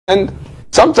And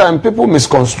sometimes people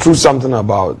misconstrue something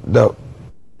about the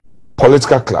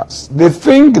political class. They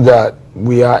think that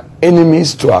we are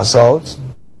enemies to ourselves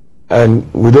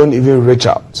and we don't even reach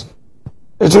out.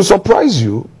 It will surprise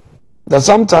you that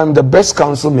sometimes the best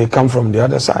counsel may come from the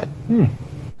other side.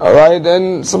 All right,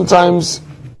 and sometimes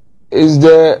is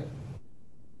the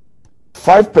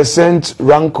 5%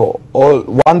 rancor or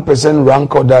 1%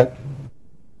 rancor that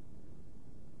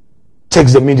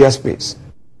takes the media space.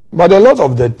 But a lot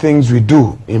of the things we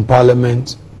do in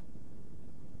Parliament,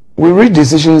 we reach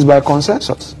decisions by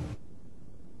consensus.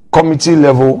 Committee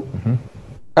level,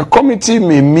 a committee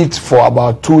may meet for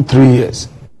about 2-3 years,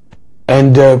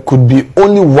 and there could be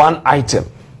only one item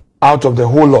out of the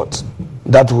whole lot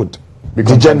that would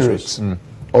degenerate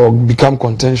or become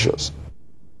contentious.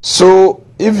 So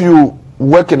if you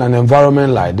work in an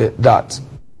environment like that,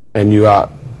 and you are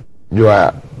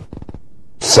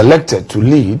selected to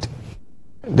lead,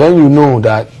 then you know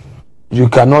that you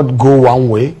cannot go one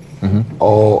way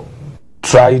or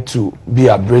try to be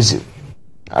abrasive.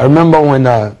 I remember when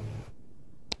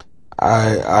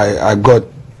I got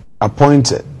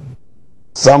appointed,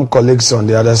 some colleagues on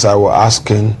the other side were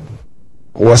asking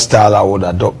what style I would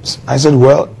adopt. I said,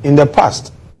 well, in the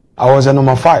past, I was a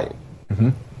number 5,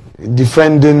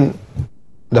 defending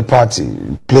the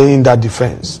party, playing that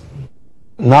defense.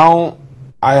 Now,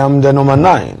 I am the number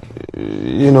 9.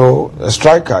 You know, a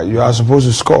striker, you are supposed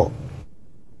to score.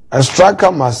 A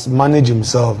striker must manage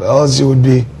himself, else he would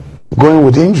be going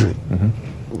with injury.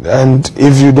 And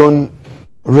if you don't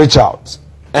reach out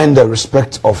and the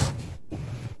respect of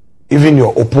even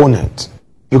your opponent,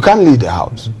 you can't lead the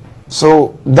house.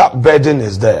 So that burden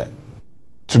is there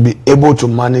to be able to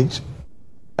manage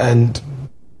and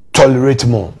tolerate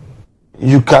more.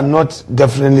 You cannot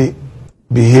definitely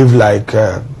behave like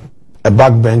a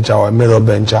backbencher or a middle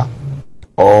bencher,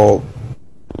 or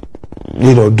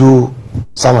do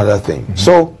some other thing.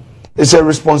 So it's a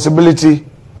responsibility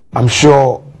I'm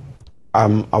sure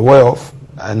I'm aware of,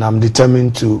 and I'm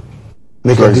determined to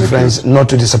make a difference, not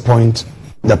to disappoint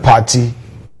the party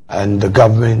and the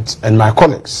government and my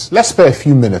colleagues. Let's spare a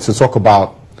few minutes to talk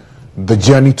about the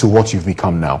journey to what you've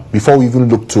become now, before we even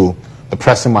look to the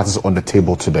pressing matters on the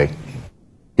table today.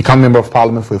 Become Member of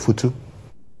Parliament for Efutu.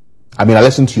 I mean, I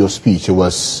listened to your speech. It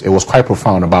was quite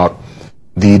profound about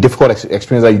the difficult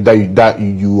experience that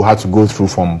you had to go through,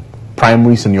 from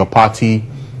primaries in your party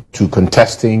to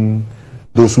contesting,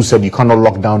 those who said you cannot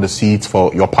lock down the seats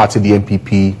for your party, the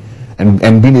NPP,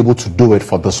 and being able to do it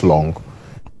for this long,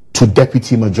 to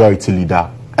deputy majority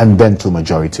leader and then to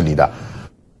majority leader.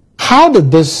 How did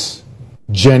this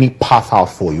journey path out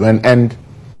for you? And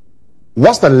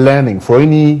what's the learning for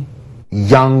any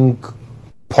young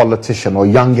politician or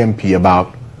young MP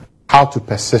about how to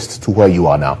persist to where you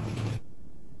are now?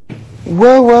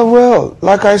 Well,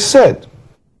 like I said,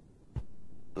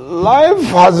 life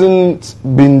hasn't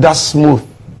been that smooth.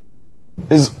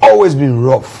 It's always been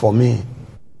rough for me.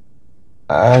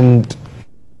 And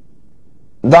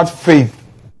that faith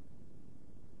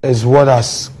is what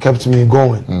has kept me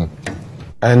going.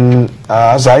 And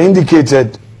as I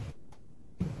indicated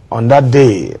on that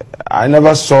day, I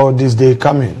never saw this day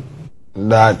coming,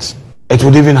 that it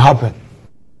would even happen.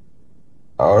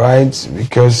 All right,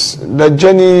 because the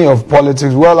journey of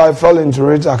politics, well, I fell into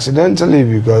it accidentally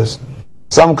because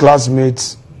some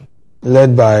classmates,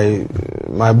 led by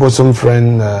my bosom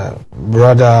friend,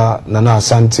 brother Nana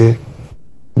Asante,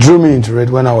 drew me into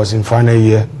it when I was in final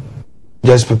year,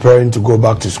 just preparing to go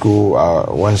back to school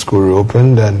when school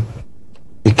reopened. And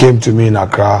he came to me in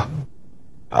Accra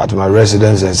at my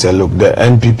residence and said, look, the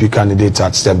NPP candidate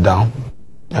had stepped down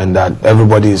and that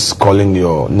everybody is calling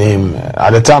your name. At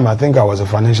the time, I think I was a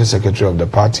financial secretary of the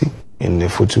party in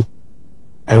Efutu.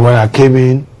 And when I came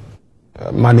in,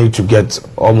 managed to get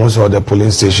almost all the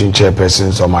polling station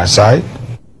chairpersons on my side.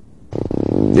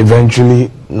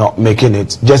 Eventually not making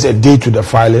it. Just a day to the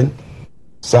filing,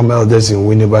 some elders in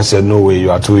Winneba said, no way,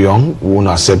 you are too young, we won't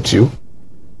accept you.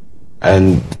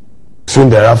 And soon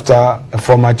thereafter, a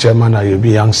former chairman,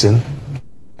 Ayobi Youngson,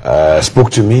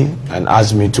 spoke to me and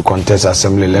asked me to contest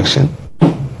assembly election,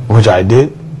 which I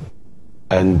did.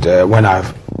 And when I,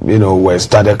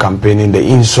 started campaigning, the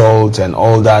insults and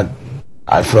all that,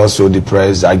 I felt so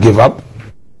depressed, I gave up.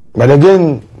 But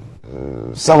again,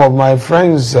 some of my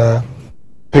friends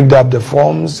picked up the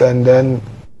forms and then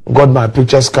got my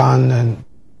picture scanned, and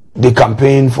they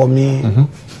campaigned for me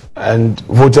and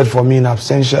voted for me in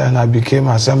absentia, and I became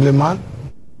assemblyman.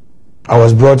 I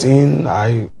was brought in,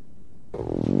 I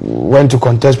went to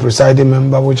contest presiding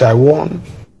member, which I won.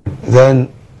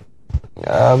 Then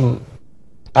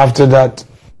after that,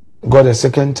 got a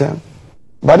second term.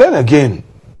 But then again,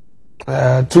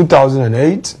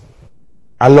 2008,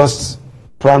 I lost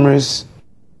primaries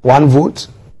 1 vote.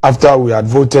 After we had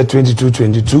voted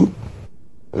 22-22,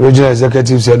 regional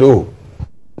executive said, oh,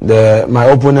 my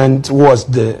opponent, who was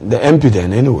the MP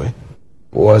then anyway,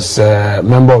 was a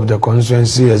member of the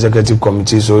constituency executive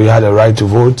committee, so he had a right to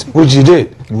vote, which he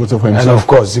did. He voted for himself. And of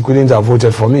course, he couldn't have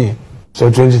voted for me.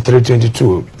 So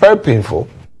 23-22, very painful.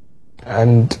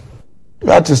 And we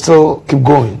had to still keep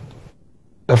going.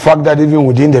 The fact that even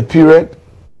within the period,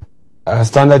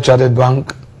 Standard Chartered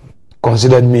Bank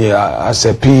considered me as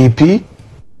a PEP,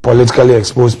 politically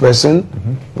exposed person,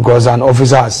 because an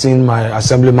officer had seen my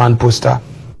assemblyman poster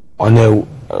on a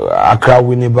Accra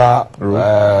Winneba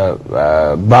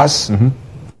bus,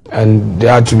 and they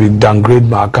had to downgrade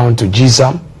my account to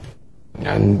GSAM,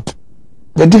 and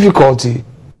the difficulty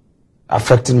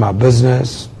affecting my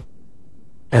business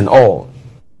and all.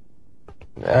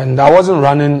 And I wasn't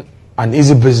running an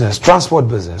easy business, transport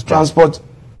business. Transport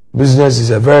business is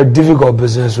a very difficult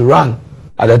business to run.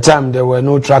 At the time, there were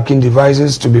no tracking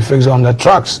devices to be fixed on the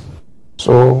trucks.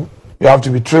 So you have to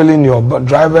be trailing your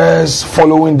drivers,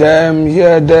 following them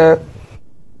here, there.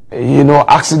 You know,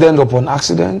 accident upon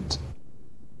accident.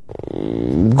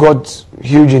 Got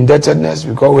huge indebtedness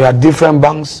because we had different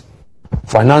banks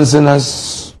financing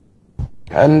us,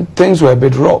 and things were a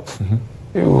bit rough.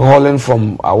 Hauling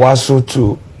from Awasu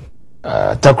to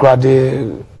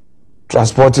Takoradi,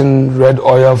 transporting red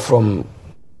oil from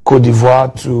Côte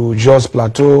d'Ivoire to Jos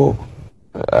Plateau,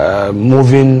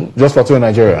 moving... Jos Plateau in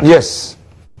Nigeria? Yes.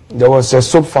 There was a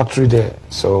soap factory there.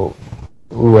 So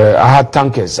I had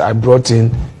tankers. I brought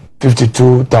in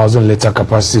 52,000 liter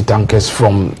capacity tankers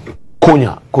from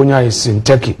Konya. Konya is in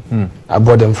Turkey. I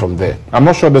brought them from there. I'm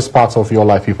not sure this part of your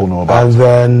life people know about.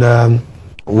 And then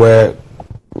we're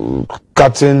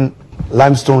cutting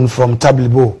limestone from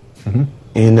Tablibo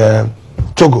in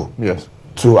Togo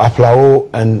to Aplao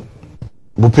and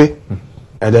Bupe,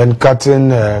 and then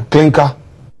cutting clinker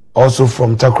also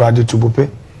from Takoradi to Bupe,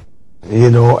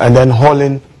 you know, and then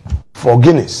hauling for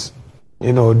Guinness,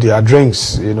 you know, their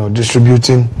drinks, you know,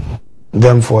 distributing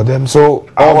them for them. So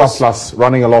all that plus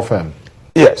running a law firm.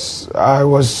 Yes, I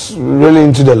was really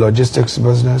into the logistics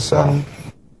business,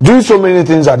 doing so many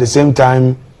things at the same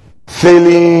time,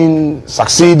 failing,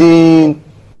 succeeding,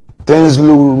 things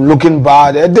looking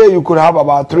bad. A day you could have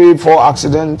about 3-4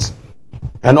 accidents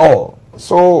and all.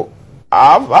 So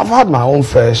I've had my own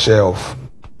fair share of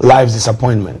life's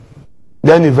disappointment.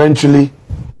 Then eventually,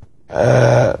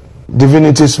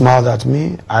 divinity smiled at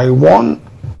me. I won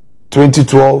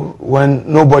 2012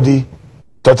 when nobody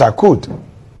thought I could.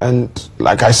 And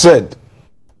like I said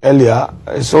earlier,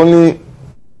 it's only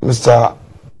Mr.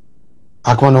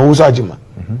 Akman-Owusu-Agyeman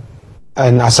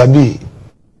and Asabi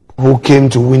who came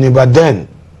to Winneba then,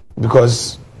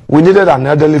 because we needed an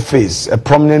elderly face, a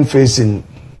prominent face in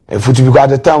Futu, because at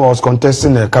the time I was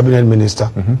contesting a cabinet minister.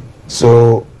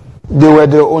 So they were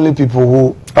the only people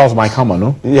who... That was my camera,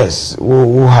 no? Yes,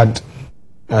 who had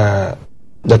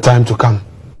the time to come.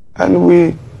 And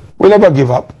we never gave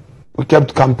up. We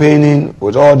kept campaigning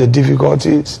with all the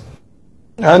difficulties,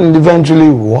 and eventually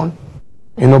we won.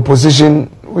 In opposition,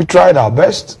 we tried our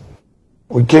best.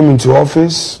 We came into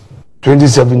office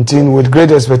 2017 with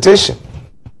great expectation.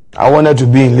 I wanted to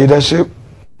be in leadership,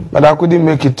 but I couldn't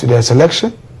make it to the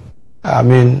selection. I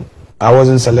mean, I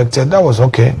wasn't selected. That was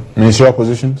okay. Ministerial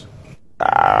positions?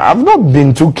 I've not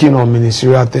been too keen on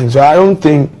ministerial things, so I don't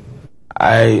think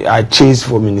I chased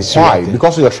for ministerial. Why? things.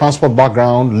 Because of your transport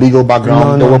background, legal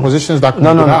background. There were positions that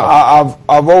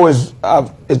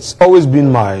it's always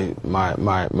been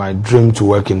my dream to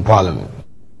work in Parliament.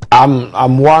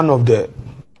 I'm one of the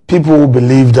people who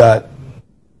believe that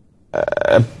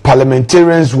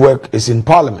parliamentarians' work is in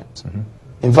Parliament.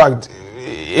 In fact,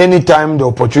 anytime the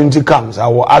opportunity comes, I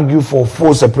will argue for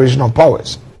full separation of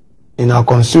powers in our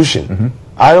constitution.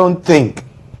 I don't think,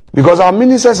 because our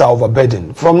ministers are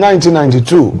overburdened from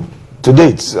 1992 to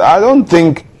date, I don't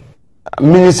think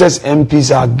ministers,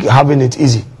 MPs are having it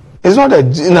easy. It's not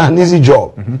an easy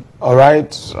job, all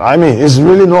right? I mean, it's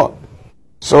really not.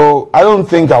 So I don't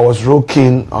think I was real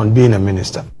keen on being a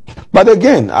minister. But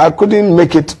again, I couldn't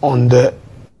make it on the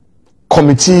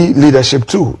committee leadership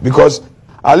too, because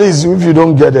at least if you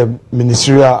don't get a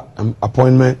ministerial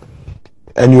appointment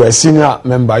and you're a senior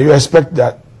member, you expect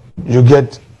that you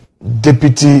get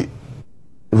deputy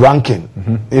ranking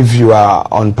if you are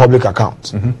on public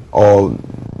accounts or,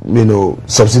 you know,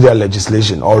 subsidiary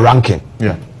legislation or ranking.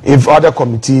 If other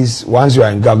committees, once you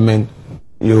are in government,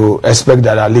 you expect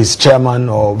that at least chairman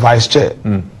or vice chair.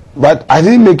 But I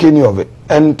didn't make any of it.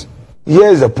 And here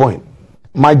is the point.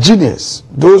 My genius,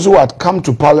 those who had come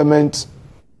to Parliament,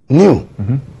 knew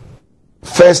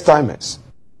first timers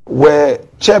were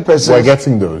chairpersons. We're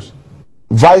getting those.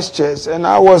 Vice chairs, and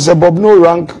I was above no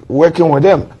rank working with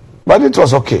them. But it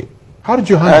was okay. How did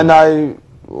you handle and I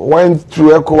went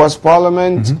through ECOWAS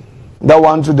Parliament. That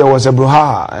one too, there was a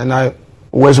brouhaha, and I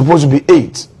was supposed to be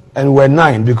 8, and we're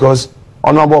 9 because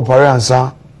Honorable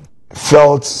Pareansa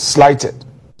felt slighted.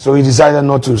 So he decided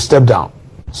not to step down.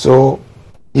 So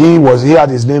he had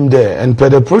his name there, and per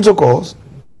the protocols,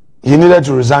 he needed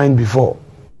to resign before.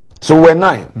 So we're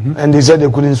 9, and they said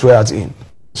they couldn't swear it in.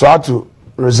 So I had to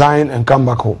resign and come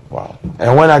back home. Wow.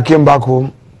 And when I came back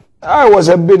home, I was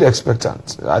a bit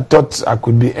expectant. I thought I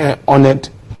could be honored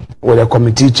with a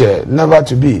committee chair, never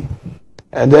to be.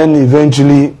 And then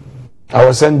eventually, I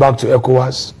was sent back to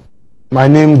ECOWAS. My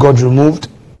name got removed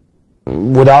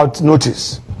without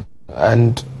notice,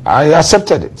 and I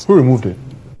accepted it. Who removed it?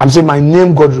 I'm saying my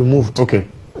name got removed. Okay.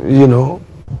 You know,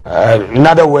 in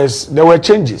other words, there were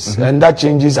changes, and that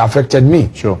changes affected me.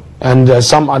 Sure. And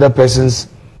some other persons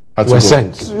were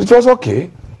sent. It was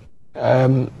okay.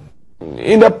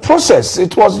 In the process,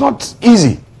 it was not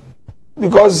easy,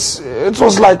 because it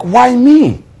was like, why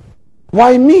me?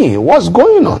 Why me? What's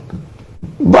going on?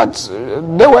 But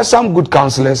there were some good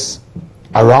counselors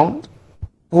around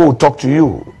who would talk to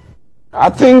you. I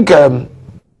think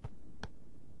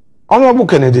Honorable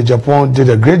Kennedy GHOne did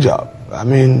a great job. I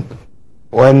mean,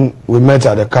 when we met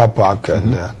at the car park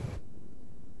and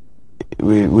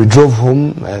we drove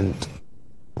home and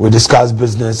we discussed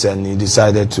business, and he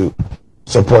decided to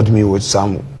support me with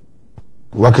some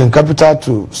working capital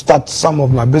to start some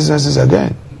of my businesses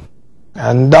again.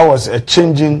 And that was a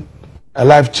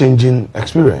life-changing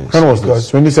experience. When was this?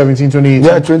 2017, 2018?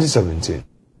 Yeah, 2017.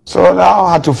 So now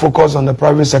I had to focus on the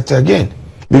private sector again.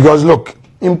 Because look,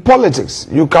 in politics,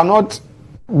 you cannot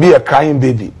be a crying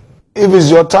baby. If it's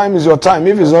your time, it's your time.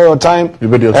 If it's not your time,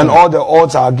 and all the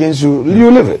odds are against you,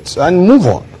 you live it and move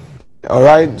on. All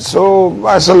right? So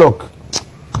I said, look,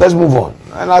 let's move on.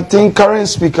 And I think current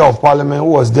Speaker of Parliament, who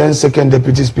was then second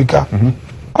Deputy Speaker,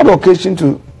 had occasion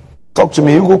to talk to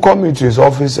me. He could come into his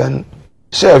office and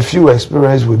share a few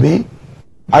experiences with me.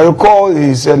 I recall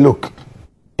he said, look,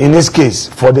 in this case,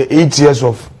 for the 8 years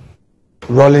of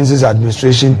Rawlings's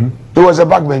administration, he was a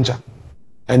backbencher.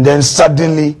 And then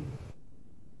suddenly,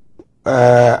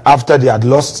 after they had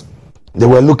lost, they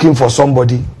were looking for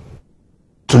somebody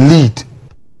to lead.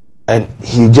 And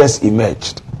he just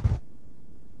emerged.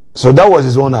 So that was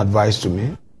his own advice to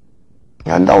me.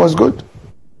 And that was good.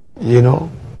 You know.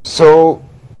 So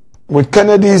with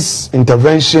Kennedy's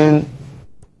intervention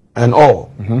and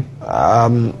all,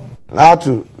 I had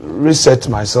to reset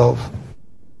myself,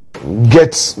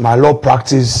 get my law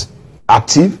practice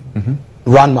active,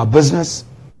 run my business,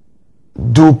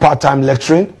 do part-time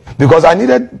lecturing, because I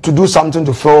needed to do something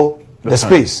to fill the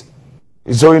space.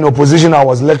 So in opposition, I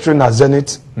was lecturing at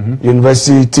Zenith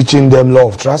University, teaching them law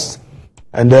of trust.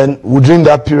 And then within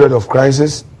that period of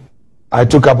crisis, I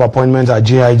took up appointment at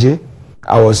GIJ.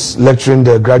 I was lecturing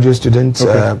the graduate students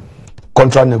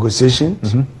contract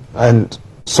negotiations. And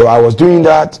so I was doing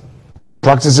that,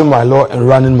 practicing my law and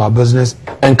running my business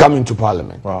and coming to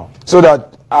Parliament. Wow. So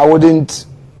that I wouldn't,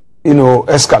 you know,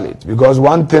 escalate. Because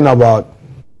one thing about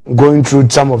going through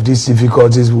some of these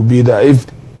difficulties would be that if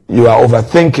you are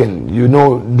overthinking, you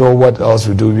know what else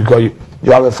to do, because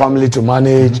you have a family to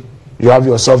manage, you have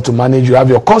yourself to manage, you have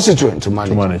your constituent to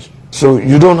manage. So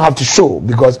you don't have to show,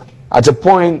 because at a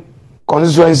point,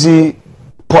 constituency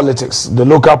politics, the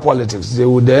local politics, the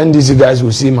NDC guys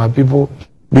will see my people,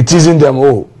 be teasing them,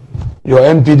 oh, your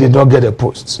MP did not get a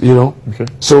post, you know.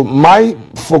 So my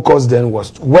focus then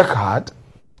was to work hard,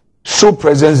 show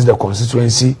presence in the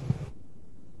constituency,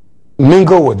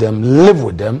 mingle with them, live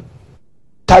with them,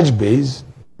 touch base,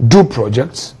 do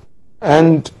projects,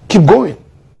 and keep going.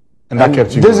 And that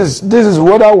kept you going. This is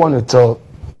what I want to tell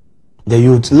the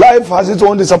youth. Life has its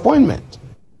own disappointment,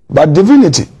 but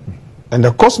divinity and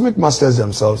the cosmic masters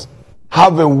themselves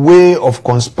have a way of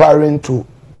conspiring to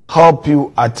help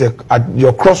you at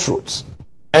your crossroads,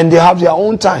 and they have their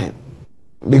own time.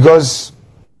 Because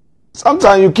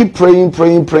sometimes you keep praying,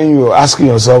 you're asking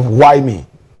yourself, why me?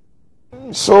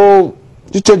 So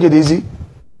you take it easy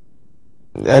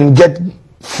and get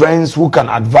friends who can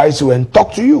advise you and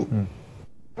talk to you.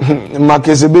 Mark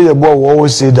will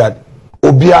always say that,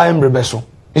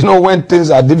 you know, when things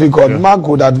are difficult, Mark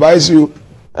would advise you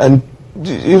and,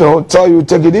 you know, tell you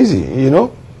take it easy, you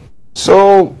know.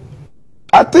 So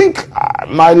I think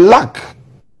my luck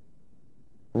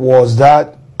was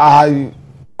that I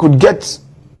could get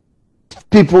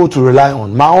people to rely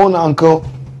on. My own uncle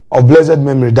of blessed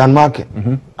memory, Dan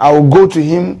Markin, I will go to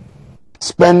him,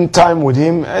 spend time with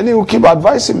him, and he will keep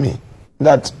advising me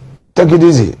that take it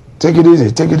easy, Take it easy,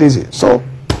 take it easy. So,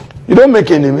 you don't make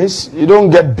enemies, you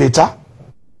don't get bitter,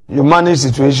 you manage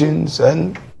situations,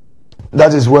 and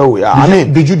that is where we are.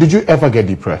 Did you ever get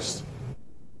depressed?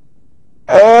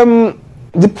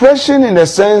 Depression in the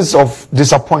sense of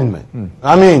disappointment.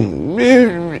 I mean,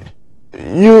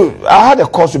 I had a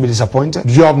cause to be disappointed.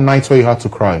 Did you have nights where you had to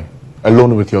cry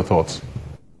alone with your thoughts?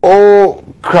 Oh,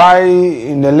 cry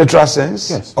in the literal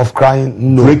sense of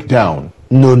crying? No. Break down?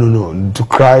 No. To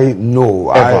cry,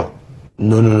 no. Ever?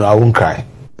 No, I won't cry.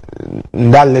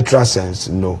 In that literal sense,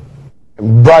 no.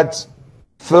 But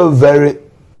feel very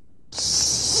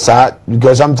sad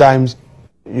because sometimes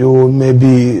you may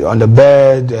be on the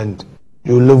bed and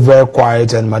you look very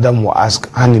quiet and madam will ask,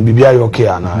 honey, baby, are you okay?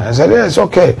 And I said, yeah, it's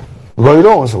okay. Because you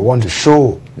don't also want to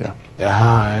show.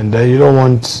 And you don't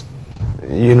want,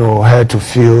 her to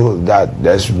feel that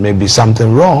there's maybe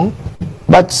something wrong.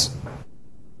 But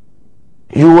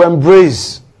you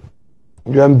embrace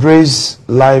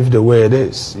life the way it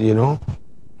is,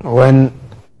 When,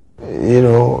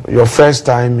 your first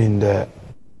time in the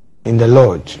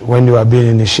lodge, when you are being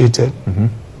initiated,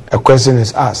 a question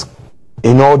is asked.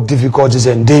 In all difficulties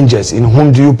and dangers, in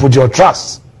whom do you put your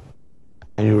trust?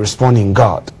 And you respond, in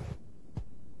God.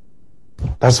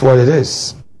 That's what it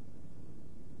is.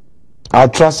 Our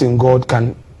trust in God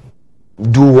can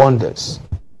do wonders.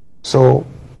 So,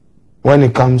 when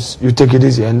it comes, you take it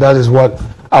easy. And that is what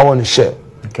I want to share.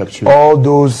 All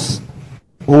those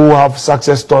who have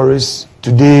success stories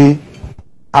today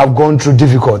have gone through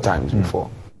difficult times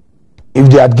before. If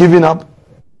they had given up,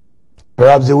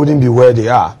 perhaps they wouldn't be where they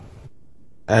are.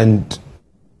 And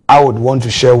I would want to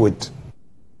share with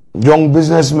young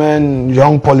businessmen,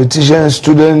 young politicians,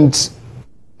 students,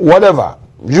 whatever,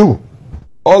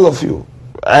 all of you.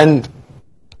 And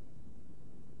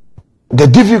the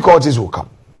difficulties will come.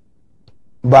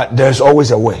 But there's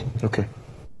always a way. Okay.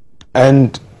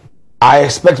 And I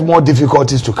expect more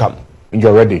difficulties to come. And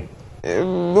you're ready?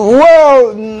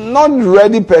 Well, not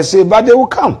ready per se, but they will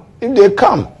come. If they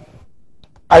come,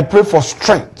 I pray for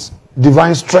strength,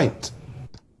 divine strength,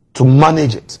 to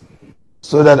manage it,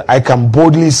 so that I can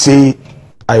boldly say,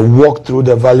 I walked through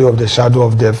the valley of the shadow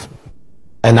of death,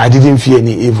 and I didn't fear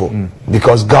any evil,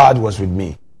 because God was with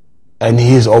me, and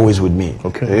He is always with me.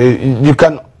 Okay. You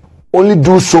can only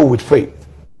do so with faith,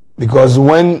 because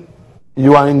when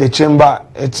you are in the chamber,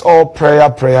 it's all prayer,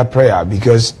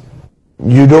 because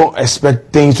you don't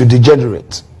expect things to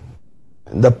degenerate.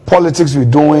 The politics we're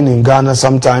doing in Ghana,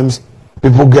 sometimes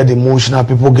people get emotional,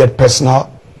 people get personal.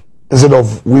 Instead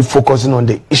of we focusing on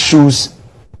the issues,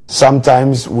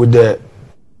 sometimes with the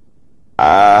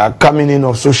coming in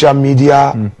of social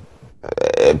media,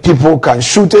 people can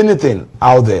shoot anything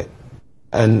out there.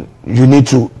 And you need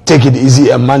to take it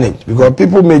easy and manage. Because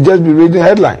people may just be reading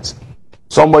headlines.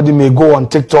 Somebody may go on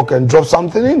TikTok and drop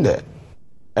something in there.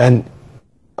 And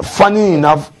funny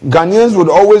enough, Ghanaians would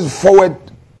always forward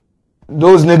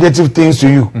those negative things to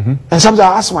you. And sometimes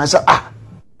I ask myself,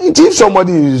 if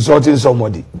somebody is insulting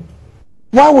somebody,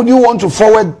 why would you want to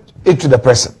forward it to the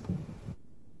person?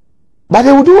 But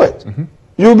they will do it.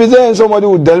 You'll be there and somebody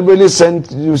will deliberately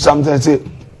send you something and say,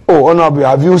 oh, Honorable,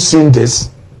 have you seen this?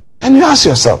 And you ask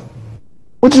yourself,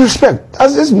 with respect,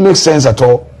 does this make sense at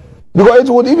all? Because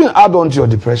it would even add on to your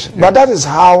depression. But that is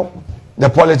how the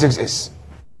politics is.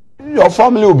 Your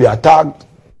family will be attacked,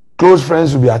 close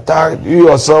friends will be attacked, you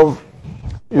yourself,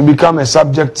 you become a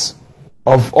subject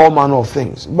of all manner of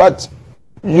things. But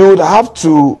you would have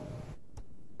to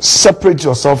separate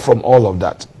yourself from all of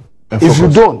that. If you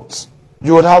don't,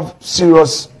 you would have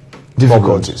serious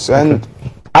difficulties. And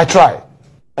I try.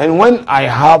 And when I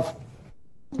have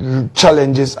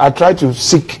challenges, I try to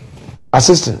seek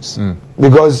assistance.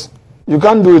 Because you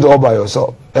can't do it all by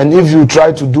yourself. And if you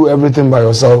try to do everything by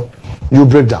yourself, you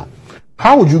break down.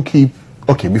 How would you keep...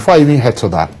 Okay, before I even head to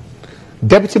that,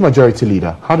 Deputy Majority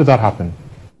Leader, how did that happen?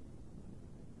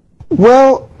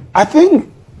 Well, I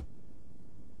think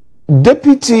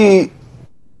Deputy,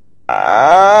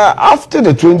 after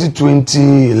the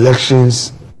 2020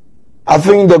 elections, I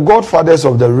think the godfathers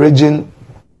of the region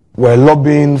were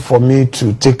lobbying for me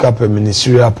to take up a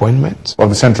ministerial appointment. Of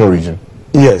the Central Region?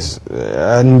 Yes.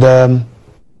 And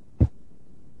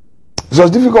it was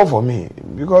difficult for me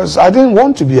because I didn't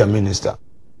want to be a minister.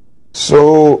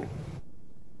 So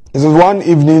it was one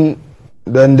evening,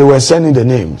 then they were sending the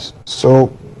names.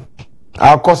 So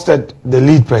I accosted the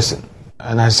lead person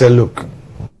and I said, look,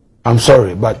 I'm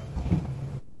sorry, but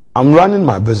I'm running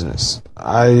my business.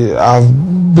 I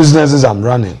have businesses I'm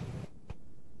running.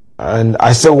 And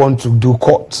I still want to do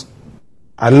court.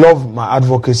 I love my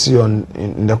advocacy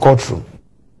in the courtroom.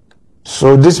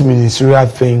 So this ministerial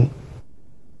thing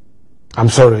I'm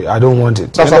sorry, I don't want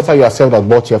it. That's after you are served as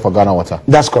board chair for Ghana Water.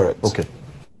 That's correct. Okay.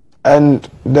 And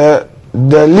the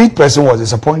lead person was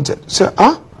disappointed. Said,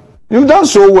 you've done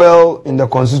so well in the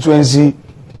constituency.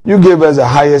 You gave us the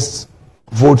highest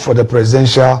vote for the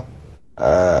presidential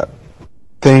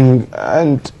thing,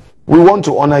 and we want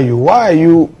to honor you. Why are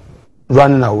you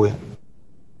running away?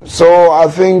 So I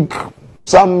think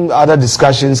some other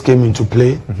discussions came into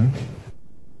play,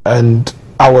 and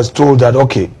I was told that,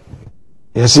 okay,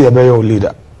 you see a better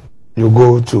leader, you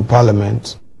go to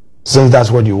parliament, since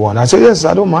that's what you want. I said, yes,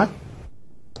 I don't mind.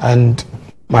 And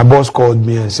my boss called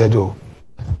me and said, you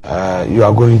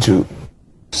are going to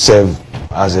serve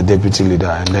as a deputy leader.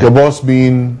 And then, your boss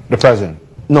being the president?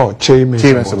 No, Chairman.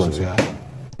 Yeah.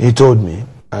 He told me.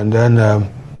 And then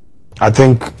I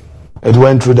think it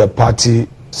went through the party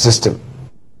system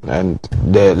and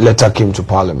the letter came to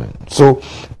parliament. So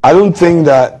I don't think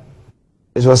that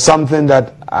it was something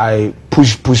that I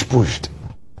pushed.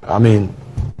 I mean,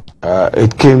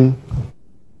 it came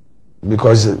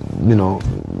because,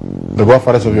 the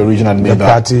godfathers of your region had made the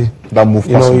party, that move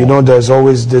possible. There's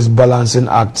always this balancing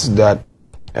act that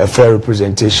a fair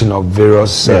representation of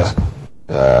various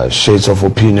shades of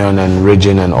opinion and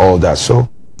region and all that. So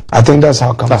I think that's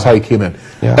how he came in.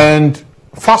 Yeah. And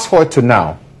fast forward to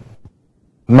now,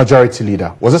 majority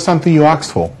leader. Was it something you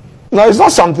asked for? No, it's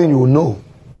not something you know.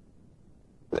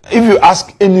 If you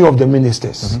ask any of the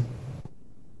ministers,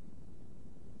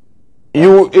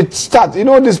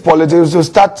 this politics will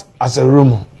start as a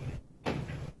rumor.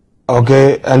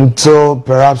 Okay, until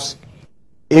perhaps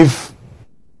if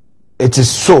it is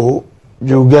so,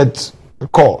 you get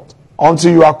called.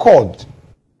 Until you are called,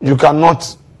 you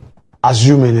cannot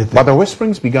assume anything. But the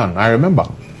whisperings began, I remember.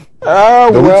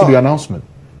 The week to the announcement.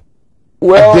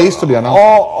 Days to the announcement.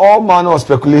 All manner of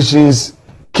speculations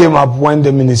came up when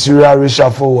the ministerial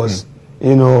reshuffle was,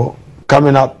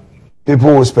 coming up.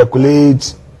 People would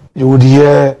speculate. You would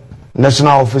hear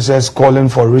national officers calling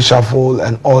for reshuffle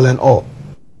and all.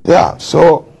 Yeah,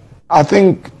 so I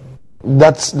think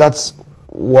that's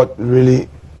what really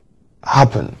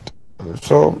happened.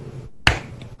 So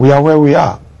we are where we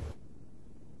are.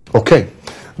 Okay.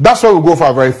 That's where we'll go for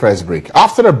our very first break.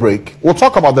 After the break, we'll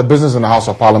talk about the business in the House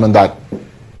of Parliament that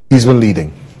he's been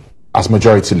leading as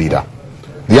majority leader.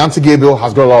 The anti-gay bill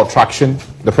has got a lot of traction.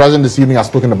 The president this evening has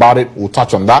spoken about it. We'll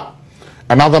touch on that.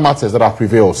 And other matters that have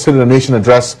prevailed. State of the Nation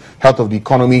address, health of the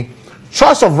economy,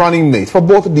 choice of running mate for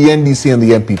both the NDC and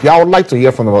the MPP. I would like to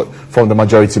hear from the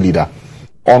majority leader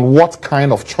on what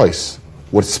kind of choice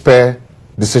would spare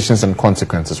decisions and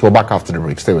consequences. We're back after the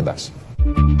break. Stay with us.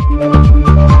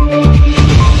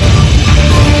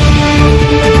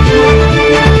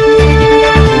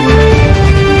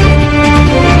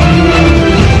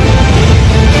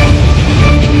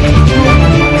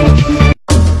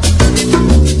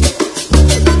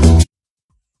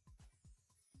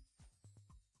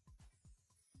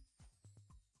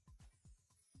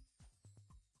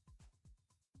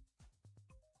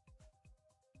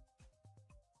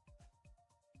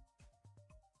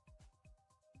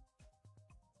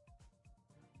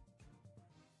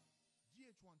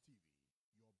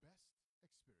 GHOne TV,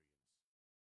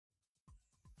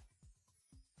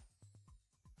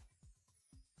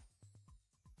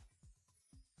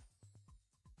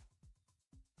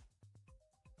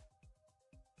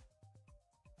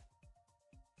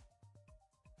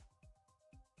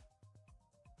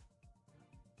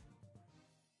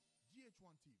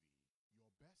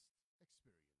 your best experience.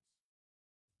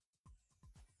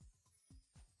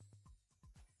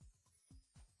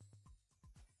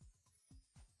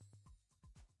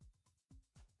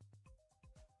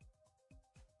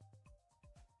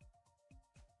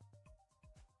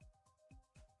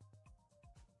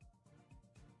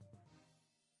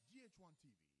 GHOne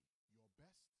TV, your best experience. GHOne TV, your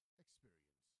best experience.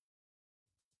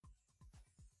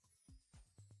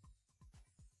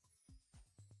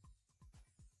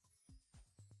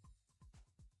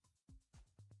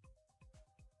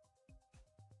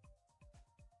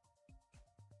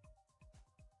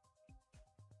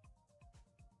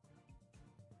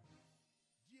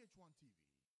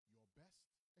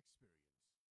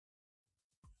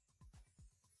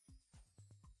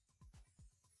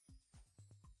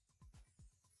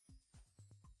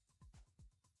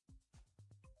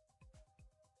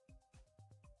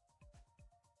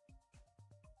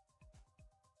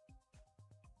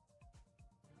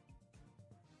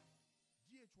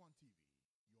 GHOne TV, your best experience. GHOne TV,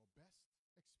 your best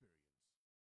experience.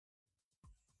 GHOne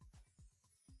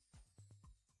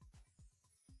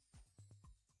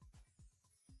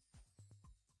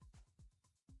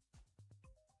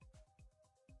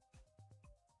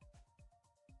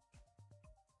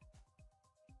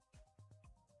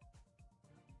TV,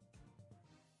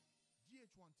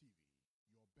 GHOne TV,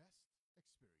 your best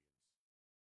experience.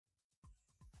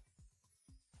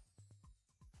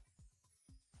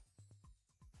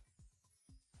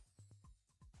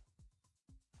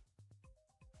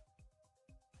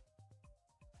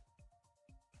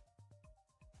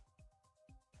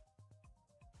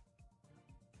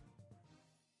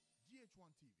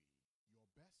 GHOne TV, your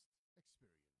best experience.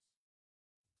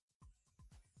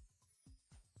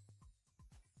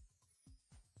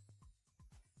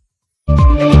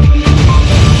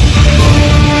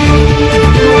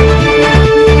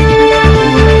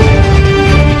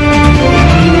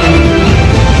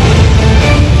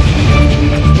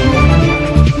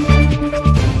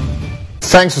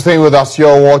 Thanks for staying with us.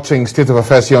 You're watching State of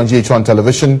Affairs here on GHOne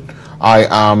Television. I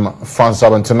am Franz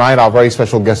Zab, and tonight our very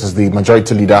special guest is the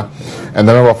Majority Leader and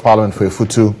the Member of Parliament for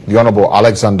Efutu, the Honourable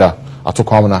Alexander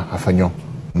Atukwamena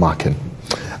Afenyo-Markin.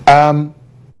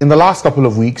 In the last couple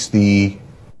of weeks, the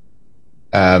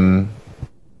Human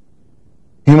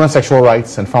Sexual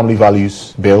Rights and Family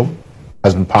Values Bill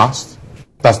has been passed.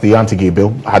 That's the anti-gay bill,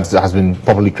 has been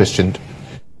properly christened.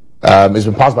 It's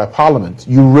been passed by Parliament.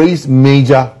 You raised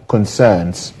major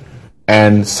concerns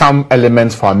and some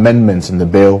elements for amendments in the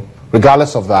bill.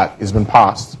 Regardless of that, it's been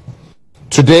passed.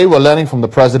 Today, we're learning from the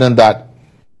President that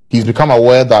he's become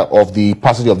aware that of the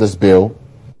passage of this bill.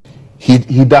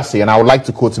 He does say, and I would like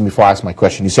to quote him before I ask my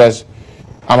question. He says,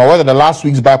 "I'm aware that the last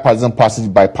week's bipartisan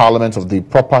passage by Parliament of the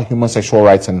proper Human Sexual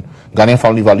Rights and Ghanaian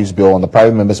Family Values Bill on the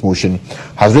private member's motion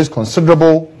has raised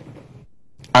considerable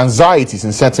anxieties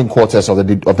in certain quarters of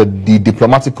the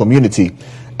diplomatic community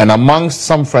and amongst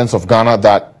some friends of Ghana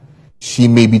that she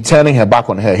may be turning her back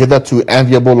on her hitherto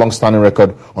enviable long-standing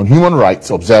record on human rights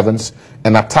observance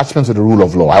and attachment to the rule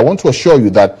of law. I want to assure you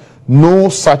that no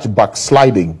such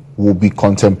backsliding will be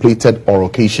contemplated or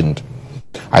occasioned.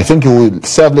 I think it will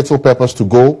serve little purpose to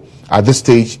go at this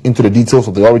stage into the details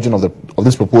of the origin of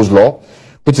this proposed law,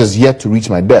 which has yet to reach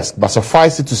my desk. But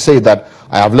suffice it to say that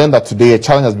I have learned that today a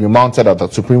challenge has been mounted at the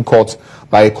Supreme Court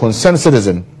by a concerned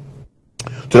citizen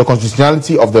to the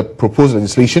constitutionality of the proposed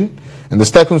legislation. In the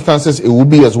circumstances, it would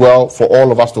be as well for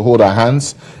all of us to hold our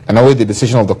hands and await the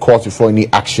decision of the court before any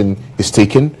action is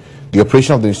taken. The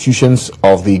operation of the institutions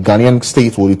of the Ghanaian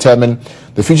state will determine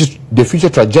the future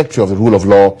trajectory of the rule of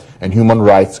law and human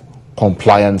rights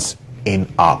compliance in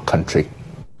our country."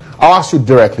 I'll ask you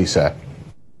directly, sir.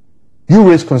 You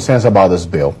raised concerns about this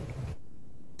bill.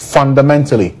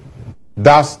 Fundamentally,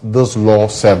 does this law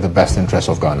serve the best interests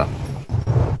of Ghana?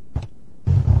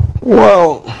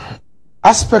 Well,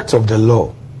 aspect of the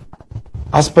law,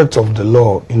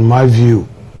 in my view,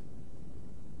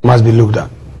 must be looked at.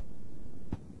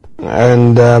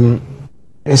 And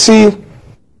you see,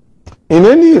 in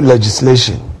any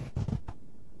legislation,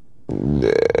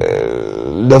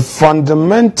 the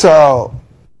fundamental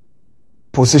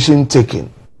position taken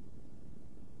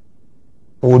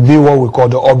would be what we call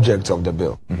the object of the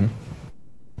bill.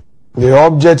 The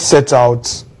object set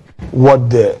out what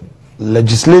the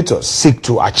legislators seek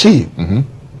to achieve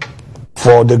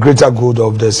for the greater good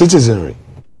of the citizenry.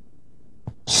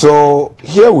 So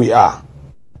here we are.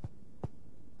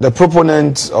 The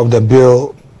proponents of the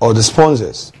bill or the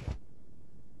sponsors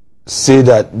say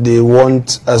that they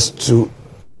want us to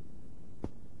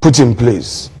put in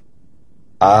place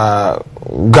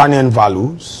Ghanaian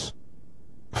values,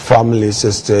 family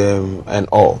system and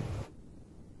all.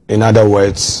 In other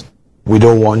words, we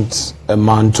don't want a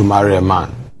man to marry a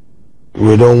man.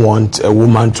 We don't want a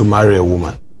woman to marry a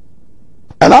woman.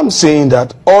 And I'm saying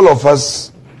that all of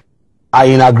us are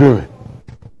in agreement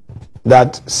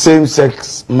that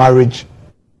same-sex marriage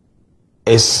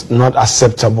is not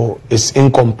acceptable, is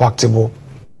incompatible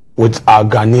with our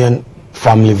Ghanaian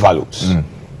family values.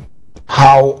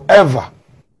 However,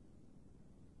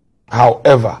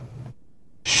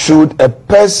 should a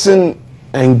person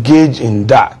engage in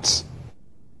that,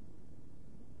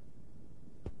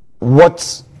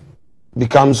 what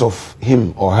becomes of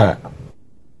him or her?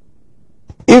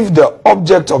 If the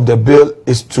object of the bill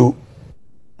is to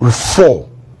reform,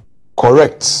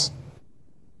 correct,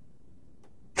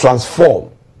 transform,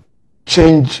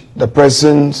 change the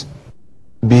person's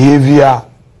behavior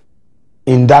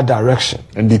in that direction.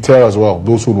 And deter as well,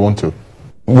 those who want to.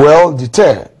 Well,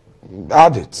 deter,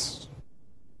 add it.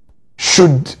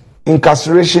 Should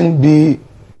incarceration be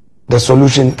the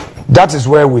solution? That is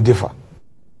where we differ.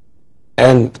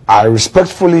 And I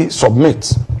respectfully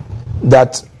submit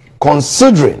that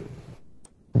considering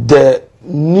the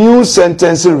new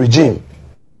sentencing regime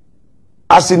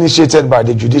as initiated by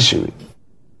the judiciary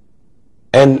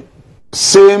and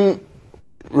same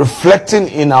reflecting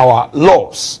in our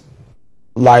laws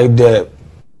like the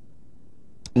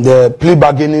the plea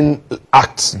bargaining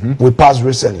act we passed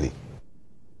recently,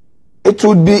 it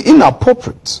would be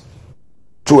inappropriate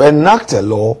to enact a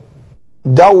law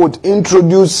that would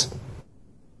introduce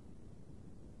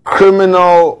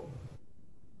criminal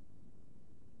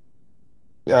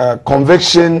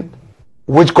conviction,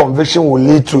 which conviction will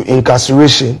lead to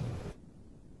incarceration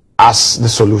as the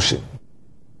solution.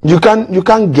 You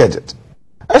can't get it,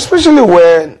 especially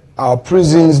when our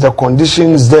prisons, the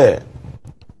conditions there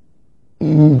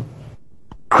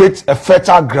create a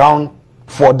fertile ground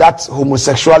for that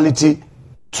homosexuality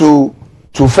to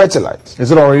fertilize.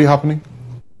 Is it already happening?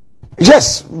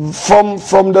 Yes,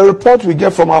 from the report we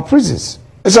get from our prisons.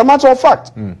 It's a matter of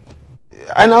fact. And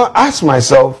I ask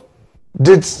myself,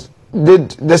 did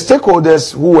the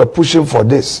stakeholders who were pushing for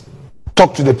this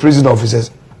talk to the prison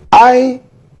officers? I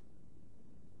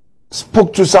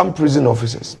spoke to some prison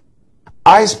officers.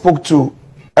 I spoke to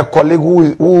a colleague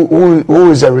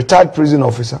who is a retired prison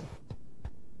officer.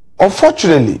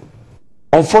 Unfortunately,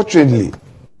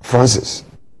 Francis,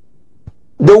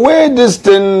 the way this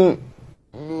thing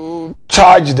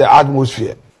charged the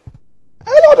atmosphere,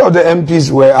 a lot of the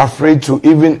MPs were afraid to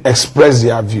even express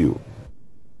their view.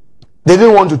 They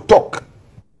didn't want to talk.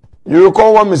 You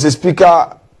recall when Mr.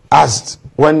 Speaker asked,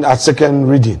 when at second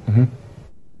reading,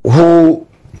 who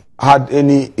had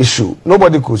any issue.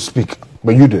 Nobody could speak.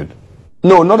 But you did?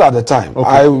 No, not at the time.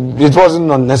 Okay. It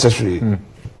wasn't unnecessary.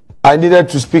 I needed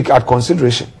to speak at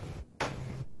consideration.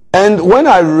 And when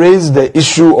I raised the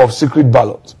issue of secret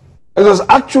ballot, it was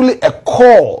actually a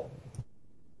call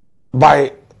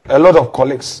by a lot of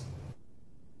colleagues.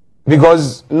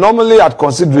 Because normally at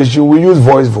consideration, we use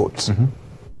voice votes.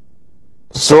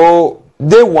 So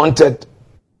they wanted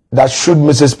that should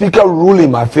Mr. Speaker rule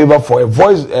in my favor for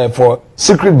for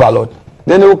secret ballot,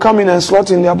 then they will come in and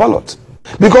slot in their ballot.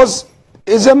 Because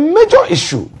it's a major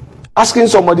issue asking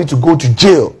somebody to go to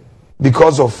jail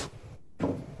because of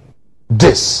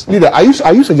this. Leader,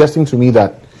 are you suggesting to me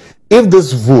that if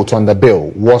this vote on the bill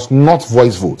was not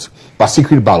voice vote but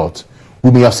secret ballot,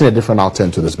 we may have seen a different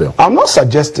outcome to this bill? I'm not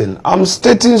suggesting. I'm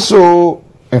stating so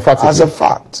as a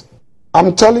fact.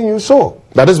 I'm telling you so.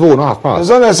 That this bill will not have passed. It's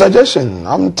not a suggestion.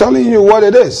 I'm telling you what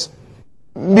it is.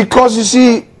 Because you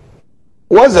see,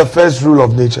 what's the first rule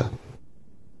of nature?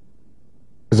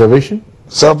 Preservation?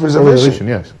 Self-preservation.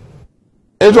 Yes.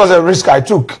 It was a risk I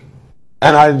took.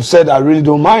 And I said I really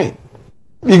don't mind.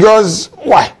 Because,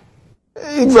 why?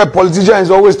 If a politician is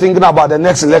always thinking about the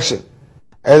next election,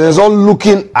 and is all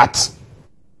looking at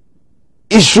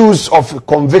issues of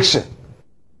conviction,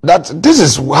 that this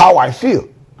is how I feel,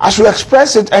 I should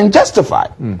express it and justify.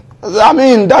 I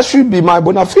mean, that should be my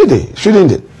bona fide,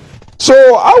 shouldn't it? So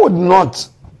I would not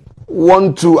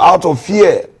want to, out of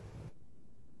fear,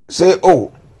 say,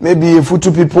 oh, maybe if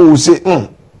two people will say,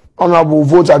 honorable,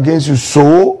 vote against you.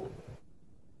 So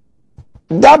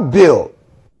that bill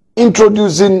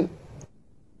introducing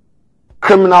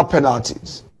criminal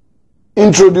penalties,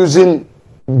 introducing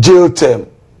jail term,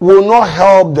 will not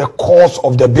help the cause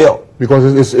of the bill.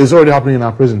 Because it's already happening in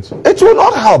our prisons. It will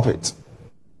not help it.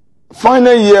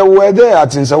 Final year, we're there at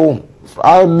Nsawam.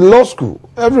 Our law school,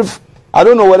 I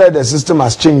don't know whether the system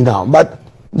has changed now, but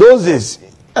those days,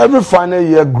 every final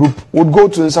year group would go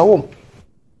to Nsawam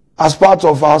as part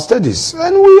of our studies.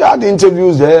 And we had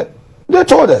interviews there. They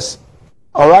told us.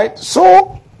 All right?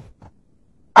 So,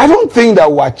 I don't think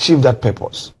that we achieve that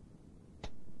purpose.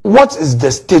 What is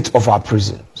the state of our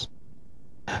prisons?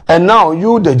 And now,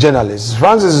 you, the journalist,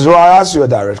 Francis, I ask you a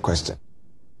direct question.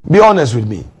 Be honest with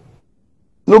me.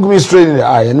 Look me straight in the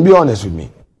eye and be honest with me.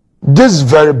 This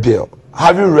very bill,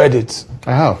 have you read it?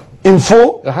 I have. In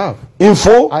full? I have. In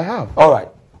full? I have. All right.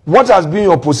 What has been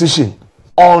your position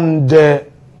on the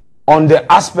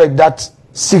aspect that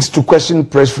seeks to question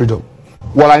press freedom?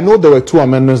 Well, I know there were 2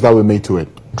 amendments that were made to it.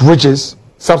 Which is?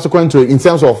 Subsequent to it, in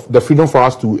terms of the freedom for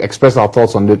us to express our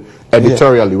thoughts on it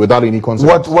editorially without any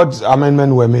consequence. What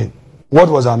amendment were made? What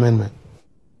was amendment?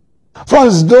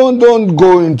 Friends, don't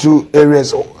go into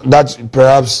areas that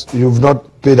perhaps you've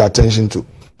not paid attention to.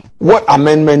 What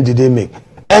amendment did they make?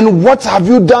 And what have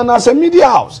you done as a media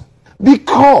house?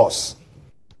 Because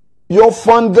your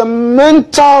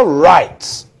fundamental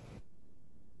rights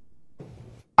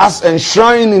as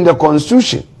enshrined in the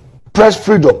Constitution, press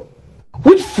freedom,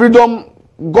 which freedom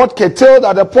got curtailed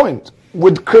at a point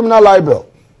with criminal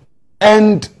libel.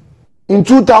 And in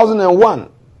 2001,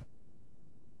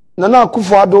 Nana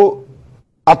Akufo-Addo,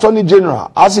 Attorney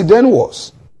General, as he then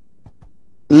was,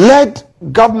 led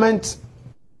government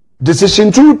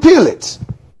decision to repeal it.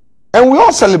 And we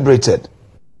all celebrated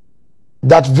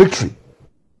that victory.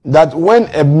 That when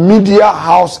a media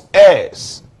house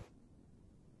airs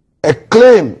a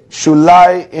claim should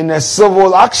lie in a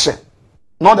civil action,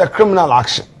 not a criminal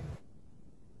action.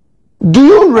 Do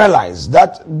you realize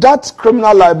that that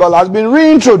criminal libel has been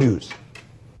reintroduced?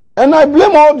 And I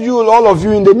blame all of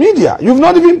you in the media. You've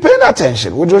not even paid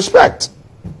attention, with respect.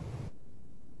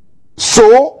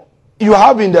 So, you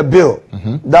have in the bill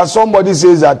that somebody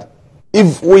says that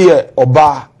if we are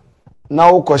Oba,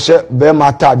 now koshe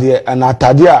bema tadie, and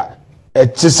atadia,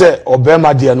 etise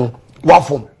obema diano,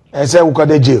 wafum, and say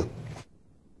ukade jail.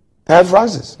 Hey,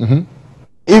 Francis,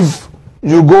 if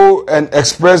you go and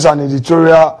express an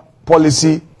editorial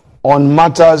policy on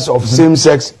matters of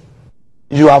same-sex,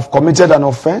 you have committed an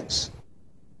offense?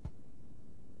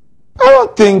 I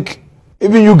don't think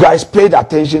even you guys paid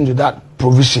attention to that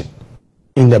provision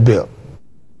in the bill.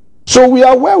 So we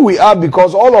are where we are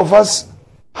because all of us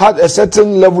had a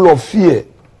certain level of fear.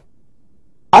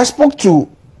 I spoke to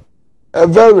a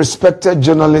very respected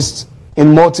journalist in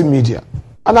multimedia,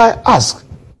 and I asked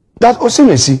that,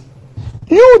 Osimesi,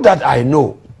 you that I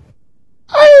know,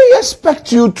 I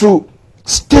expect you to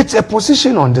state a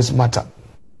position on this matter.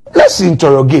 Let's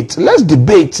interrogate. Let's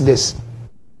debate this.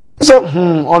 He said,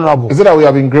 Honorable. Is it that we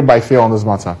have been gripped by fear on this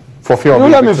matter? For fear of...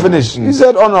 Let me finish. He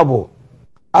said, Honorable,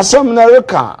 as some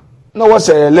American, no was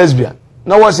a lesbian,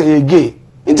 no was a gay.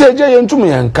 Would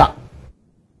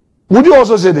you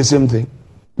also say the same thing?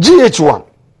 GHOne,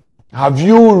 have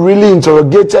you really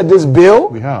interrogated this bill?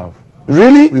 We have.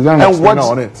 Really? We've done an explainer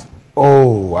on it.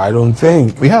 Oh, I don't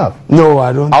think. We have. No,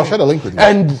 I don't. I'll share the link with you.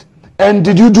 And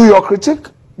did you do your critique?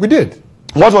 We did.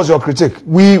 What was your critique?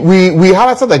 We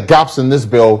highlighted the gaps in this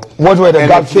bill. What were the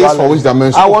gaps? The case for which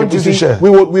I want you to share. We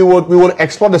would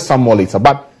explore this some more later.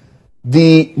 But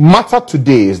the matter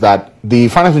today is that the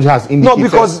finance minister has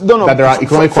indicated that there are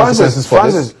economic consequences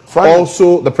for this.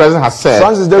 Also, the president has said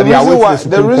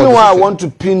the reason why I want to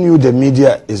pin you the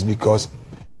media is because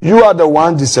you are the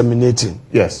one disseminating.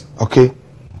 Yes. Okay.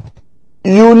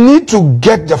 You need to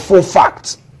get the full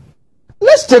facts.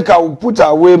 Let's put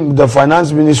away the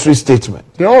finance ministry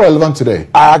statement. They're all relevant today.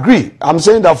 I agree. I'm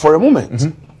saying that for a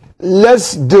moment.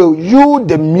 Let's do,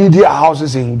 the media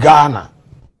houses in Ghana,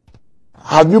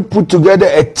 have you put together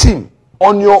a team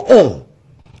on your own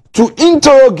to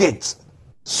interrogate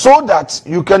so that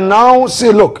you can now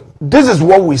say, look, this is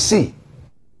what we see?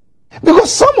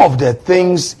 Because some of the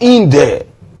things in there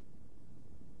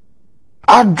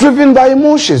are driven by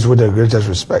emotions, with the greatest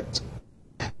respect.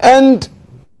 And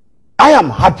I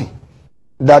am happy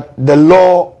that the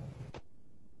law,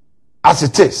 as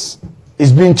it is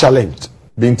being challenged.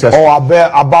 Being tested. Or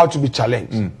about to be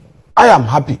challenged. I am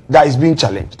happy that it's being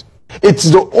challenged. It's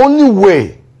the only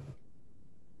way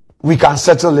we can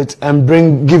settle it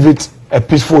and give it a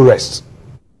peaceful rest.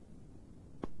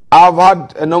 I've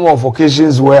had a number of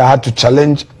occasions where I had to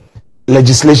challenge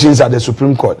legislations at the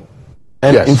Supreme Court.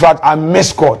 And in fact, I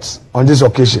missed court on this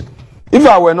occasion. If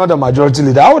I were not a majority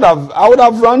leader, I would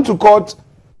have run to court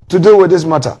to deal with this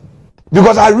matter.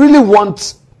 Because I really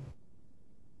want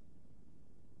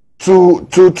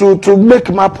to make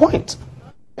my point.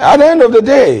 At the end of the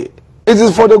day, it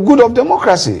is for the good of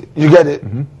democracy. You get it?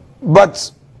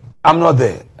 But I'm not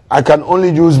there. I can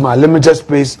only use my limited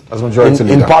space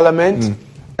in parliament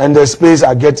and the space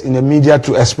I get in the media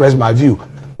to express my view.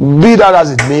 Be that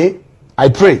as it may, I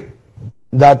pray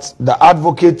that the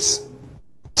advocates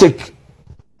take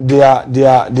their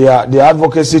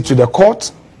advocacy to the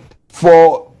court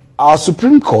for our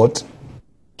Supreme Court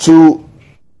to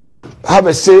have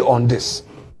a say on this,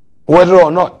 whether or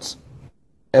not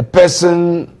a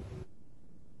person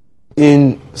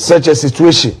in such a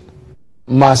situation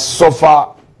must suffer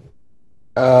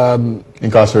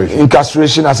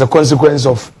incarceration as a consequence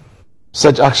of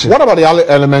such action. What about the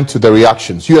element to the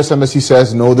reactions? US Embassy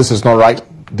says no, this is not right.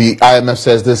 The IMF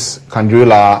says this can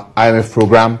derail our IMF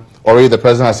program. Already the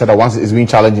president has said that once it's being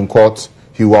challenged in court,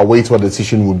 he will await what the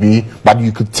decision would be. But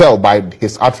you could tell by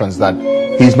his utterance that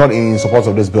he's not in support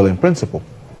of this bill in principle.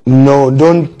 No,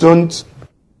 don't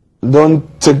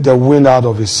take the wind out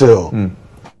of his sail.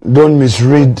 Don't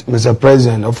misread Mr.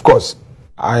 President. Of course,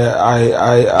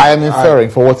 I am inferring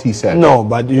for what he said. No,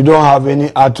 but you don't have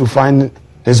any art to find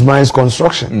his mind's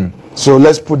construction. So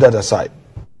let's put that aside.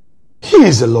 He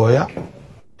is a lawyer,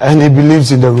 and he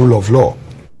believes in the rule of law.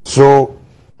 So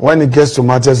when it gets to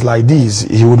matters like these,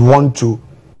 he would want to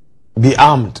be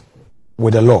armed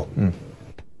with the law.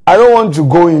 I don't want to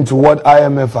go into what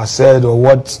IMF has said or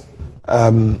what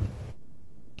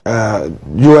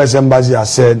US Embassy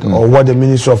has said or what the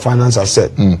Ministry of Finance has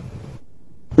said.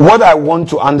 What I want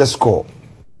to underscore,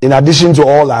 in addition to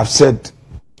all I've said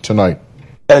tonight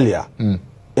earlier,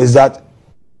 is that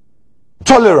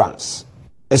tolerance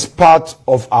is part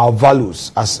of our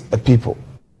values as a people.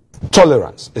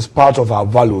 tolerance is part of our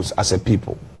values as a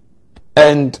people.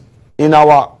 And in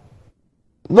our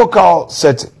local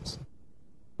settings,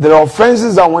 there are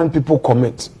offenses that when people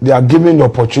commit, they are given the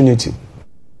opportunity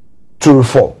to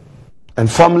reform. And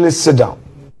families sit down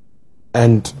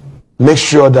and make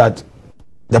sure that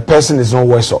the person is not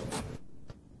worse off.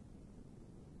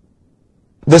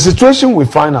 The situation we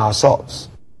find ourselves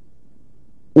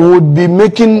would be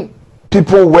making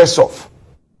people worse off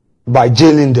by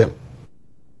jailing them.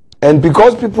 And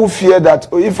because people fear that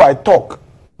if I talk,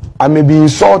 I may be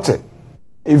insulted.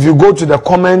 If you go to the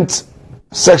comment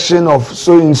section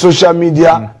in social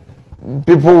media,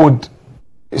 people would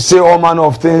say all manner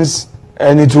of things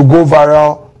and it will go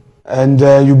viral and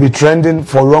you'll be trending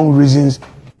for wrong reasons.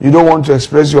 You don't want to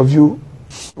express your view.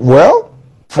 Well,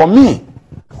 for me,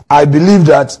 I believe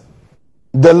that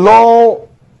the law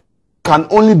can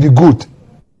only be good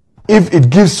if it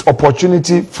gives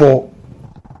opportunity for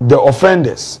the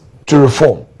offenders to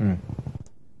reform.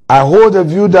 I hold the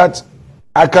view that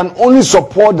I can only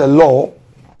support the law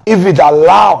if it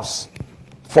allows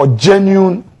for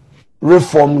genuine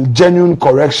reform, genuine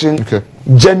correction,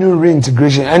 genuine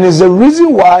reintegration. And it's the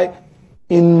reason why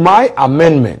in my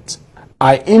amendment,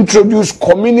 I introduced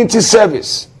community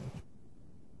service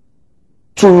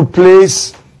to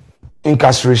replace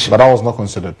incarceration. But that was not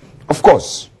considered. Of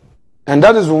course. And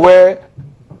that is why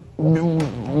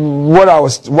I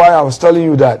was telling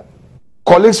you that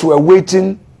colleagues were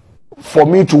waiting for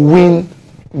me to win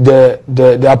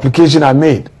the application I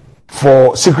made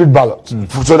for secret ballot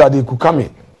so that they could come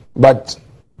in. But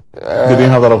they didn't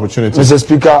have that opportunity. Mr.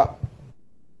 Speaker,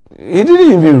 he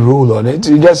didn't even rule on it.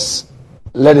 He just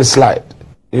let it slide.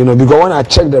 You know, because when I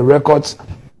checked the records,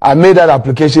 I made that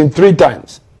application 3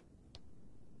 times.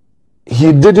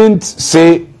 He didn't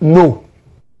say no.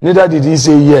 Neither did he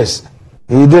say yes.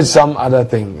 He did some other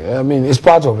thing. I mean, it's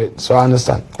part of it, so I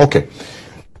understand. Okay.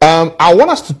 I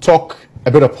want us to talk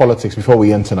a bit of politics before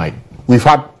we end tonight. We've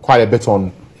had quite a bit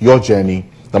on your journey,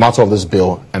 the matter of this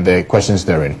bill, and the questions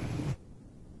therein.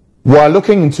 We're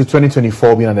looking into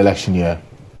 2024 being an election year.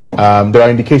 There are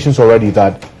indications already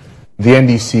that the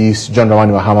NDC's John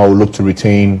Dramani Mahama will look to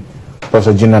retain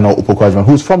Professor Jinana Opoku-Agyeman,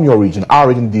 who's from your region, our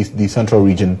region, the central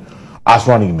region, as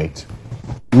running mate.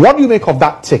 What do you make of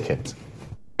that ticket?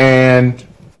 And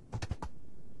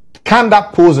can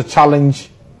that pose a challenge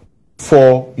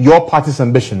for your party's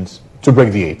ambitions to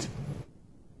break the 8?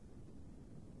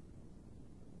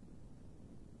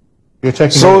 You're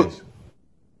checking. So,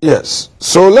 yes.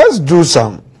 So let's do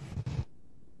some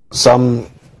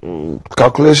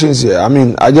calculations here. I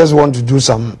mean, I just want to do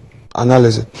some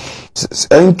analysis.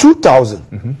 In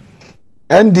 2000,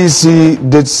 NDC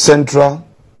did Central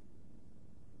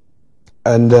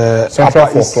and Central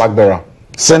Upper for East. flag bearer.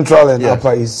 Central and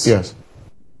Upper East. Yes.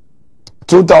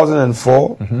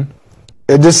 2004,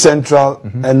 it did Central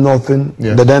and Northern,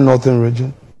 the then Northern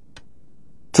region.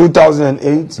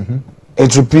 2008,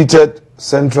 it repeated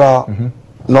Central,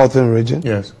 Northern region.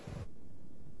 Yes.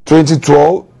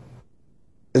 2012,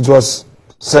 it was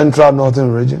Central,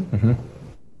 Northern region.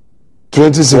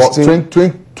 2016. Well,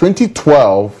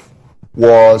 2012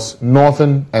 was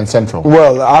Northern and Central.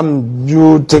 Well,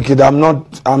 you take it.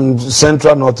 I'm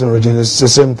Central, Northern region. It's the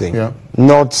same thing. Yeah.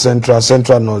 North, Central,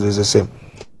 Central, North is the same.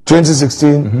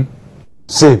 2016,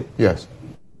 same. Yes.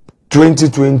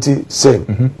 2020, same.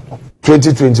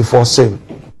 2024, same.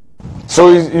 So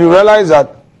you realize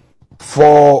that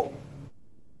for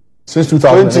since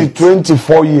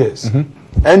 2024 years,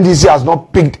 NDC has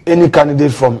not picked any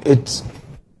candidate from its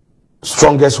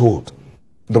strongest hold.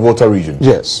 The Volta region.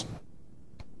 Yes.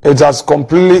 It has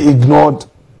completely ignored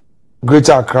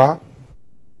Greater Accra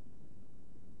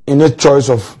in its choice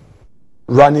of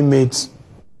running mates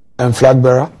and flag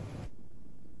bearer,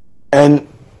 and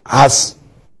has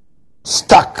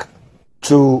stuck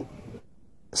to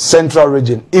Central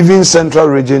region, even Central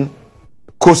region,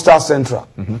 Coastal Central,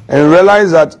 and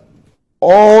realize that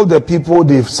all the people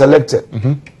they've selected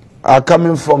are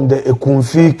coming from the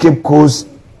Ekumfi, Cape Coast,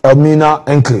 Elmina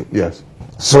enclave. Yes.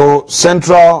 So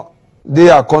Central, they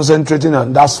are concentrating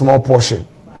on that small portion.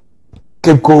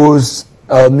 Cape Coast,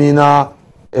 Elmina,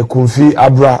 Ekumfi,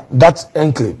 Abra, that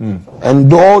enclave.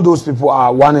 And all those people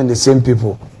are one and the same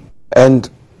people. And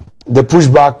the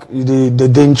pushback, the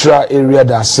Dentra area,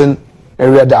 the Asin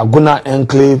area, the Aguna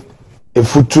enclave,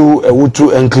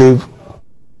 Ewutu enclave,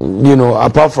 you know,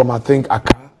 apart from, I think,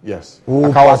 Aka. Yes. Who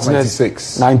Aka was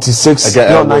 96. 96.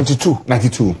 Again, no, 92.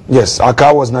 92. Yes,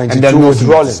 Aka was 92 with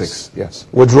Rawlins. 96. Yes.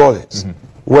 With Rawlins.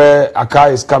 Where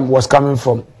Aka was coming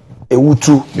from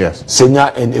Ewutu, yes,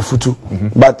 Senya, and Efutu.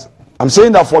 But I'm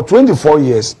saying that for 24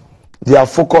 years, they are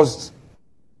focused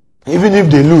even if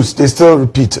they lose, they still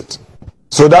repeat it.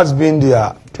 So that's been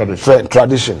their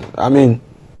tradition. I mean,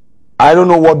 I don't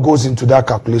know what goes into that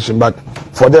calculation, but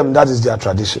for them, that is their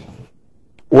tradition.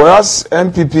 Whereas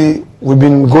MPP, we've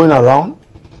been going around,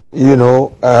 you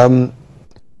know,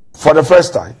 for the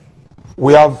first time,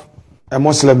 we have a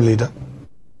Muslim leader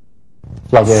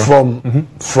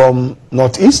from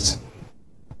Northeast,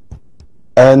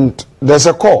 and there's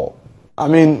a call. I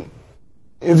mean,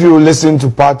 if you listen to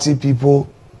party people,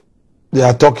 they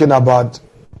are talking about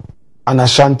an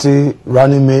Ashanti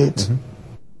running mate.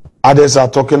 Others are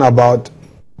talking about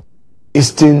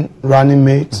Eastern running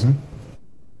mate.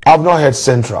 I've not heard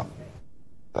Central.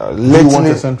 Do you want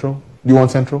a Central? Do you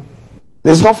want Central?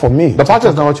 It's not for me. The party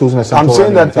has never chosen a Central. I'm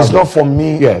saying that it's not for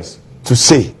me to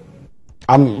say.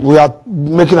 We are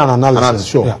making an analysis.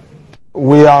 Sure. Yeah.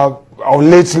 We are,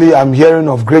 lately I'm hearing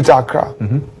of Greater Accra.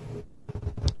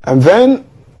 And then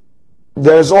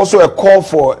there is also a call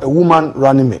for a woman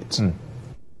running mate.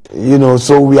 You know,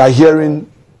 so we are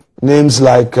hearing names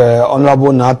like Honorable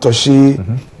Natoshi,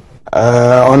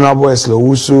 Honorable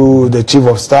Eslowusu, the Chief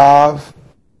of Staff,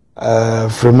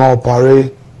 Frema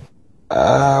Opare.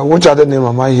 Which other name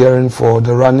am I hearing for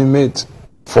the running mate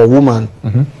for woman?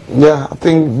 Yeah, I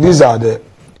think these are the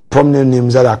prominent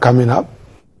names that are coming up.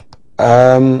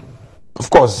 Of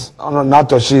course,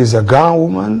 Natoshi is a Ghana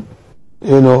woman,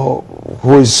 you know,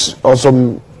 who is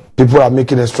also, people are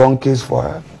making a strong case for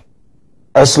her.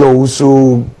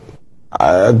 Eslowusu,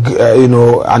 you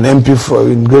know, an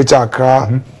MP in Greater Accra,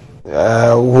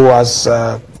 who has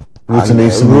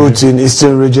roots in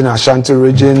Eastern region, Ashanti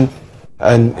region,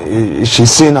 and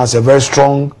she's seen as a very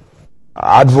strong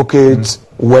advocate,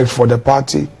 worked for the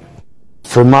party.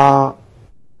 Frema,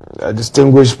 a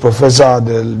distinguished professor at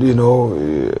the, you know,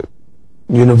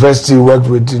 university, worked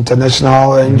with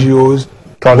international NGOs,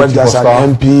 worked as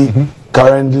an MP,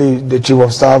 currently the Chief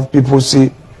of Staff. People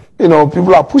see, you know,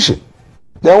 people are pushing.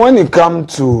 Then when it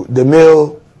comes to the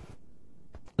male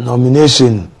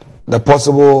nomination, the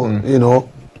possible, you know,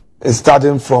 is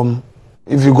starting from,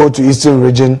 if you go to Eastern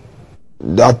region,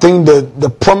 I think the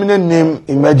prominent name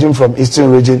emerging from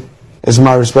Eastern region is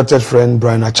my respected friend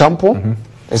Brian Achampo.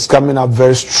 It's coming up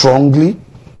very strongly.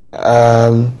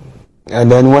 And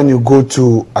then when you go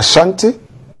to Ashanti,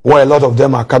 where a lot of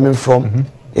them are coming from,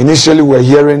 initially we're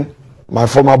hearing my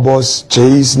former boss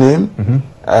Chei's name.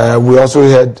 We also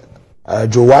heard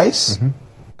Joe Wise.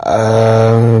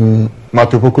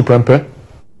 Matupuku Prempe.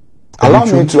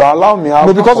 Allow me.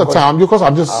 No, because of time. Because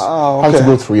I'm just have to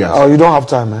go through. Yes. Oh, you don't have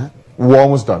time, eh? We're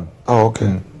almost done. Oh,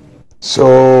 okay.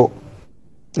 So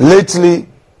lately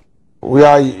we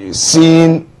are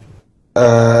seeing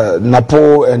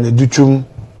Napo and Educhum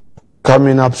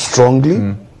coming up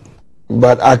strongly,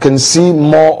 but I can see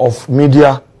more of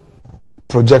media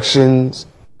projections,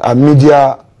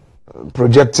 media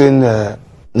projecting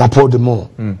Napo the more.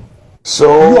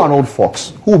 So you are an old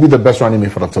fox. Who will be the best running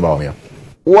mate for Dr. Bawumia?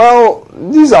 Well,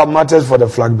 these are matters for the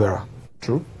flag bearer.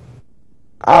 True.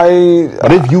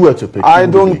 But if you were to pick, I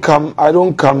don't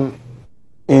come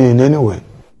in any way.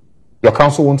 Your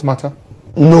counsel won't matter?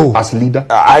 No. As leader?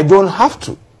 I don't have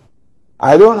to.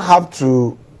 I don't have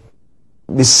to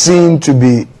be seen to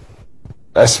be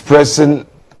expressing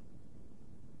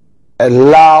a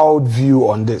loud view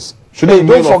on this. Don't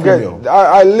forget,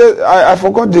 I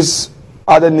forgot this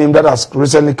other name that has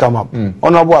recently come up.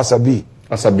 Honorable Asabi.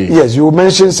 Yes, you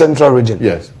mentioned Central Region.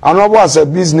 Yes. Honorable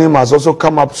Asabi's name has also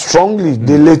come up strongly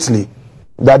lately,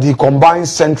 that he combines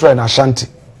Central and Ashanti.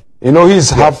 You know, he's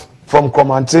half from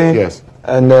Komante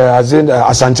and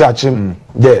Asante Achim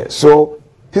there. So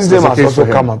his name has also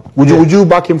come up. Would you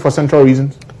back him for Central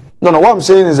reasons? No, what I'm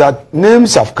saying is that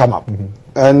names have come up.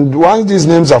 And once these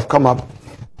names have come up,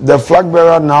 the flag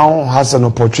bearer now has an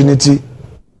opportunity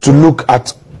to look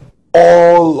at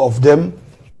all of them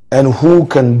and who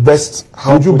can best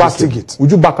help with the ticket.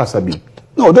 Would you back Asabi?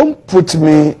 No, don't put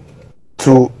me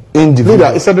to individual.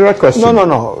 Leader, it's a direct question.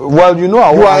 No. Well, you know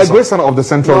I won't You are answer. a great son of the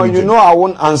Central region. You know I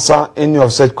won't answer any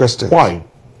of such questions. Why?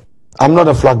 I'm not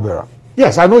a flag bearer.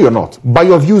 Yes, I know you're not. But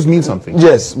your views mean something.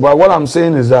 Yes, but what I'm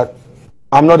saying is that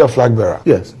I'm not a flag bearer.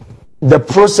 Yes. The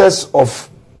process of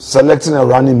selecting a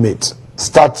running mate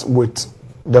starts with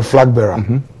the flag bearer,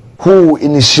 who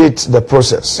initiates the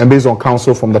process. And based on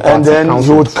counsel from the party, and then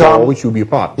council he would come, which will be a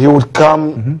part. He would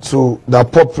come to the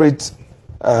appropriate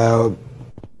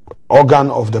organ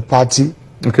of the party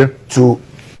to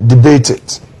debate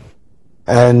it.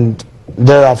 And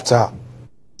thereafter,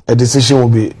 a decision will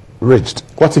be reached.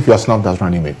 What if you are snubbed as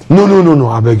running mate? No,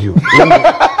 I beg you. Let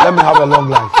me have a long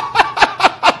life.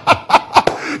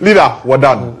 Leader, we're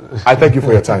done. I thank you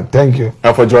for your time. Thank you.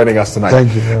 And for joining us tonight.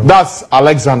 Thank you very much. That's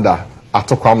Alexander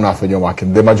Kwame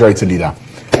Afenyo-Markin, the majority leader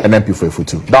and MP for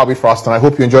Ifutu. That'll be for us, and I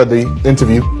hope you enjoyed the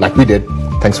interview like we did.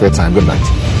 Thanks for your time. Good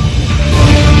night.